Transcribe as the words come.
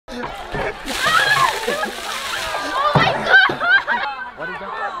What is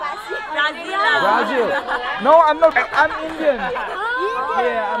that? Brazil. No, I'm not. I'm Indian.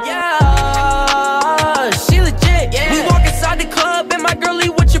 Yeah. She legit. We walk inside the club and my girl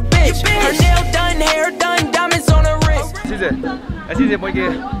leave with your bitch. Her nail done, hair done, diamonds on her wrist. Así moi cái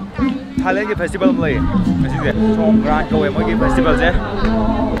Thailand cái festival mới. Así Songkran cái moi cái festival chứ.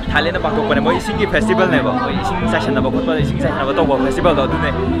 Thailand nó bắt đầu cái moi Esing cái festival này bo. Moi Esing Chaisannabi bắt đầu Esing Chaisannabi tàu festival đó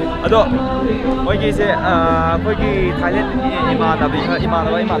này. Ado moi cái se moi cái Thailand Imanabi cái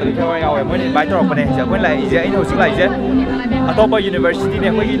cái ao moi invite tàu cái này. Giờ moi lại giờ anh hồi sinh lại chứ. Atau apa university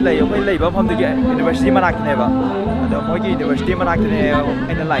này moi cái bao phong cái university mà này ba. Moi cái university mà này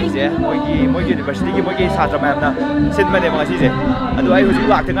anh lại chứ. Moi cái university cái moi cái sátram na xin mà này mà gì chứ. Ado ai hồi sinh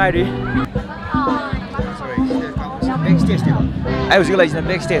lại thế ngay đi. Backstage này. Ai hồi sinh lại trên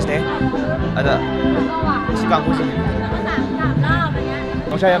backstage này. Ada si bang hồi sinh.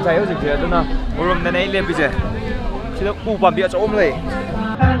 Ông trai em trai hồi sinh kia đó na. Room này lên bây giờ. Chỉ là bu bám bịa chỗ ôm lại.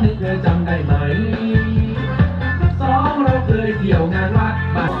 สวั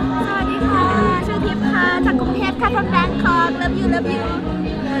สดีค่ะชื่อทิพย์ค่ะจากกรุงเทพค่ะ from Bangkok love you love you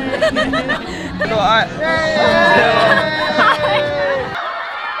So I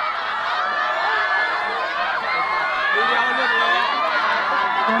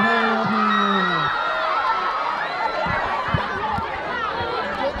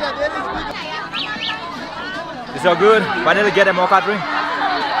It's so good. Finally get a mocha drink.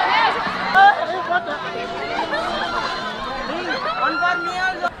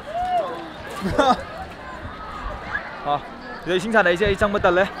 Giờ sinh sản đấy sẽ trong bất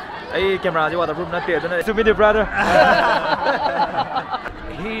tần đấy. Ấy camera chứ waterproof nó tiệt thế này. Stupid brother.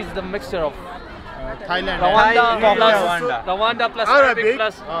 He's the mixture of Thailand. Rwanda plus Arabic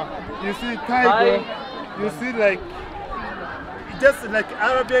plus. You see Thai, you see like just like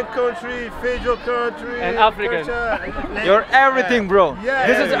Arabian country, Federal country, and African. Like, You're everything, bro. Yeah,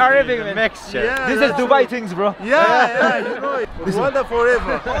 this is Arabic mixture. Yeah, this is Dubai things, bro. Yeah, you know it. Wonder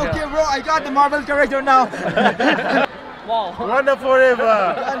forever. Okay, bro. I got the Marvel character now. Wow. Wonder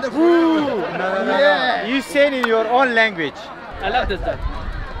forever. Yeah. You say it in your own language. I love this stuff.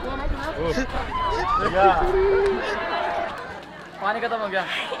 Yeah. पानी खत्म हो गया.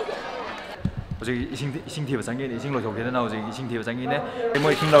 Bây giờ Esing thiệp sáng kiến Esing lột thầu thế nào rồi Esing thiệp sáng kiến đấy. Cái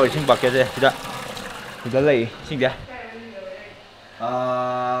mỗi Esing đâu Esing bạc cái gì? Thì đã lấy Esing đấy.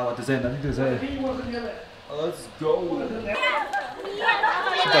 What to say? Nothing to say. Let's go.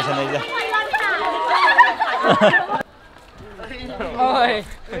 Xin chào này ra. Ôi.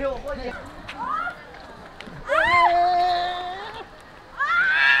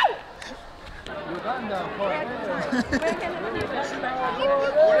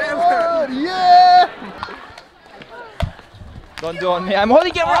 Yeah. Don't do on me. I'm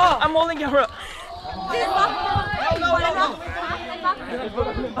holding camera. I'm holding camera.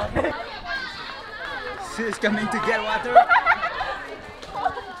 She's coming to get water.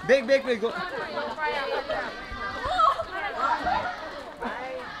 Big. Go.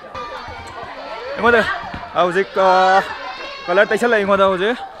 Em ơi, dịch có lẽ tay chân lại ngồi đâu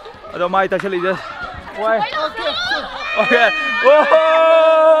chứ? Ở đâu mai tay chân lại chứ? Quay. Okay.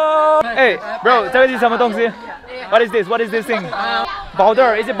 Whoa! Hey, bro, tell me something. What is this? What is this thing?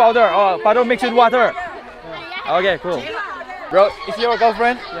 Powder. Is it powder? Oh, powder mixed with water. Okay, cool. Bro, is your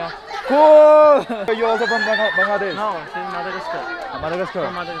girlfriend? Yeah. Cool. You also from Bangladesh? No, she's Madagascar. Madagascar.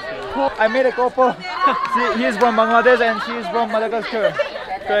 From Madagascar. Cool. I made a couple. He is from Bangladesh and she is from Madagascar.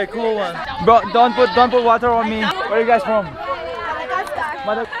 Okay, cool one. Bro, don't put water on me. Where are you guys from?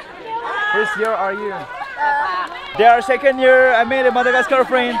 Madagascar. Which year are you? They are second year. I made a Madagascar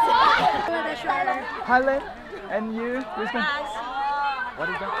friend. Thailand. And you? Which one? What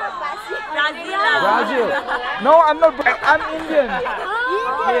is that? Brazil. No, I'm not. I'm Indian.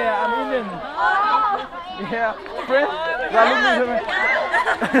 Yeah, I'm Indian. Yeah, friend.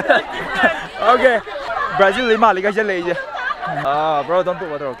 Okay. Brazil lima lagi aja lagi. Bro, don't put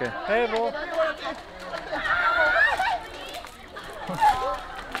water. Okay. Hey, bro.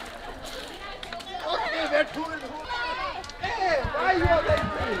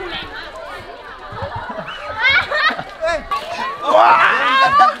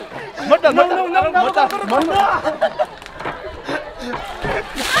 Mất rồi.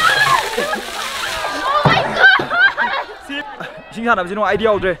 Sinh sản làm gì nó ID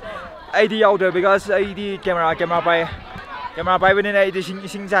out rồi because ID camera bay bên này thì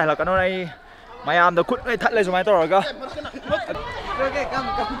sinh giải là cái nó này mày làm được cút này thật lên rồi mày to rồi cơ.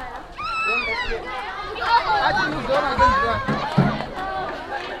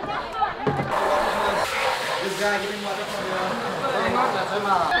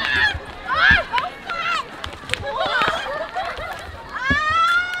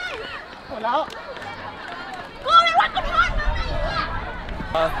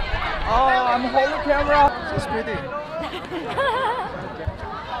 camera. So pretty.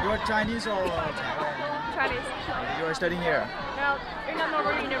 You are Chinese or Chinese. you are studying here? No, in a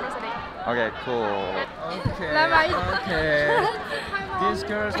normal university. Okay, cool. Okay. Bye-bye. Okay. These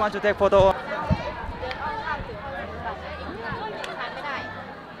girls want to take photo.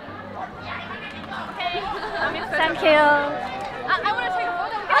 Thank you. I want to take a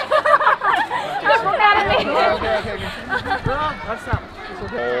photo. Don't look at me. Okay. What's up?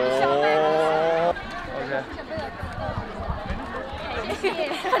 Oh. Okay.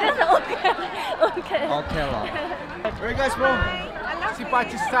 Okay. Okay lah. Where are you guys from?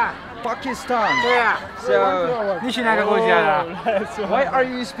 Pakistan. Pakistan. Yeah. So, Oh, why are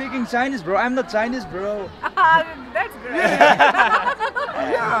you speaking Chinese, bro? I'm not Chinese, bro. That's great.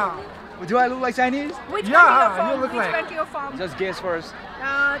 Yeah. Do I look like Chinese? Which Yeah, country you're from? you look Which like- country you're from? Just guess first.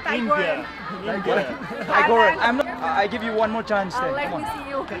 Taiwan. I go. I'm not. I give you one more chance. Then. Let Come me on. see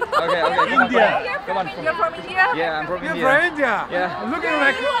you. Okay. India. Come on. You're from India? Yeah, I'm from You're India. from India? Yeah. Looking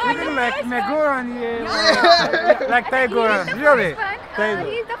like Megoran, like Taigoran. Really? Taigoran.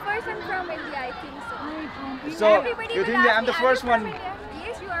 He's the first one from India, I think so. So, Everybody you will think ask that I'm me, the "Are you first from one? India?"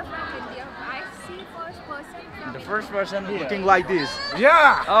 Yes, you are from India. I see first person from The India. first person looking like this.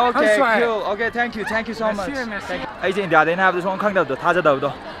 Yeah. Okay, That's right. cool. Okay, thank you so much. Merci. 以前啲人喺度講到他就到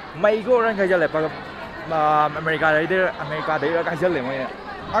到，美國人佢就嚟把America地啦，介紹嚟我嘢。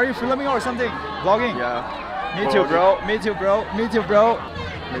Are you filming or something? Vlogging? Yeah. Me too, bro. Me too, bro. Me too, bro.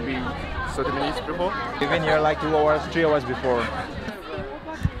 Maybe 30 minutes before. We've been here like 2 hours, 3 hours before.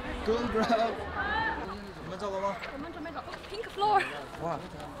 Cool, bro. 你們做了嗎？ Pink floor. Wow.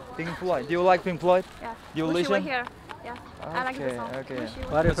 Pink Floyd. Do you like Pink Floyd? Yeah. You Wish you were listen? here. Yeah. I like the Okay, song. okay. Wish you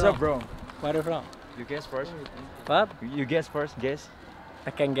were Where are you What's up, from? bro? Where are you from? You guess first. What? You guess first. Guess. I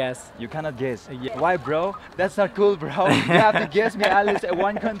can guess. You cannot guess. Yeah. Why, bro? That's not cool, bro. You have to guess me at least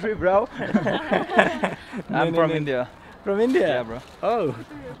one country, bro. I'm from India. From India? Yeah, bro. Oh.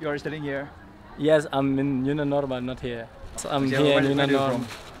 You are studying here. Yes, I'm in Yunnan, but not here. So I'm Okay, here where- in where do you Yunnan, from?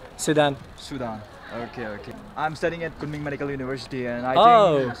 Sudan. Sudan. Okay. I'm studying at Kunming Medical University, and I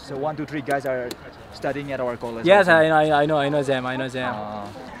Oh. think so. 1, 2, 3 guys are studying at our college. Yes, also. I know them. I know them.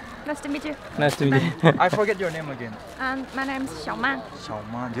 Nice to meet you. Nice to meet you. I forget your name again. My name is Xiaoman.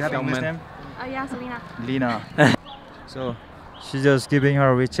 Xiaoman. Do you have English Xiaoman. name? Oh yeah, Selena. Lina. So she's just giving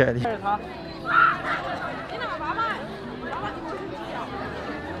her WeChat.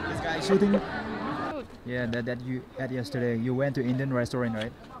 This guy is shooting. Yeah, that you had yesterday. You went to Indian restaurant,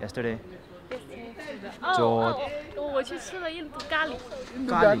 right? Yesterday. 我去吃了印度咖喱。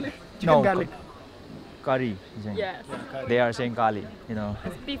 Kali. No. Curry. Yes. They are saying kali. You know.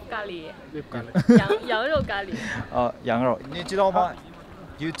 Beef 咖喱。羊肉咖喱。羊肉。你知道吗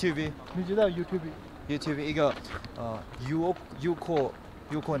？YouTube 你知道 YouTube？ YouTube 一个Youko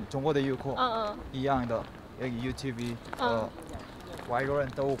中国的 Youko 一样的一个 YouTube 外国人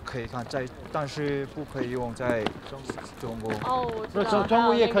都可以看，但是不可以用在中国。哦，我知道。中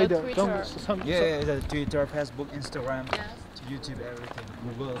国也可以的，中 Yeah, the Twitter, Facebook, Instagram, YouTube, everything.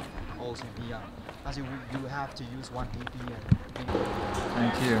 Google also 一样，但是 you have to use one VPN.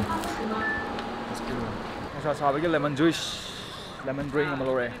 Thank you. Let's go. 我查一個 lemon juice, lemon drink 咁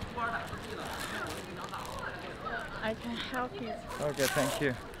樣。I can help you. Okay, thank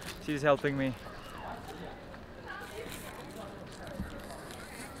you. She's helping me.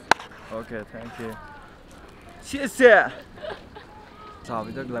 Okay, thank you. 謝謝。查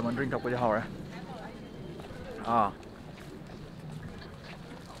一個 lemon drink 比較好啊。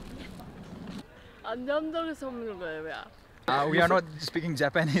안녕들 선물로야. We are not speaking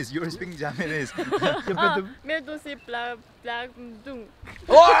Japanese. You're speaking Japanese. 메도시 black 둥.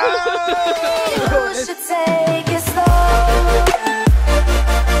 Oh! You should take it slow.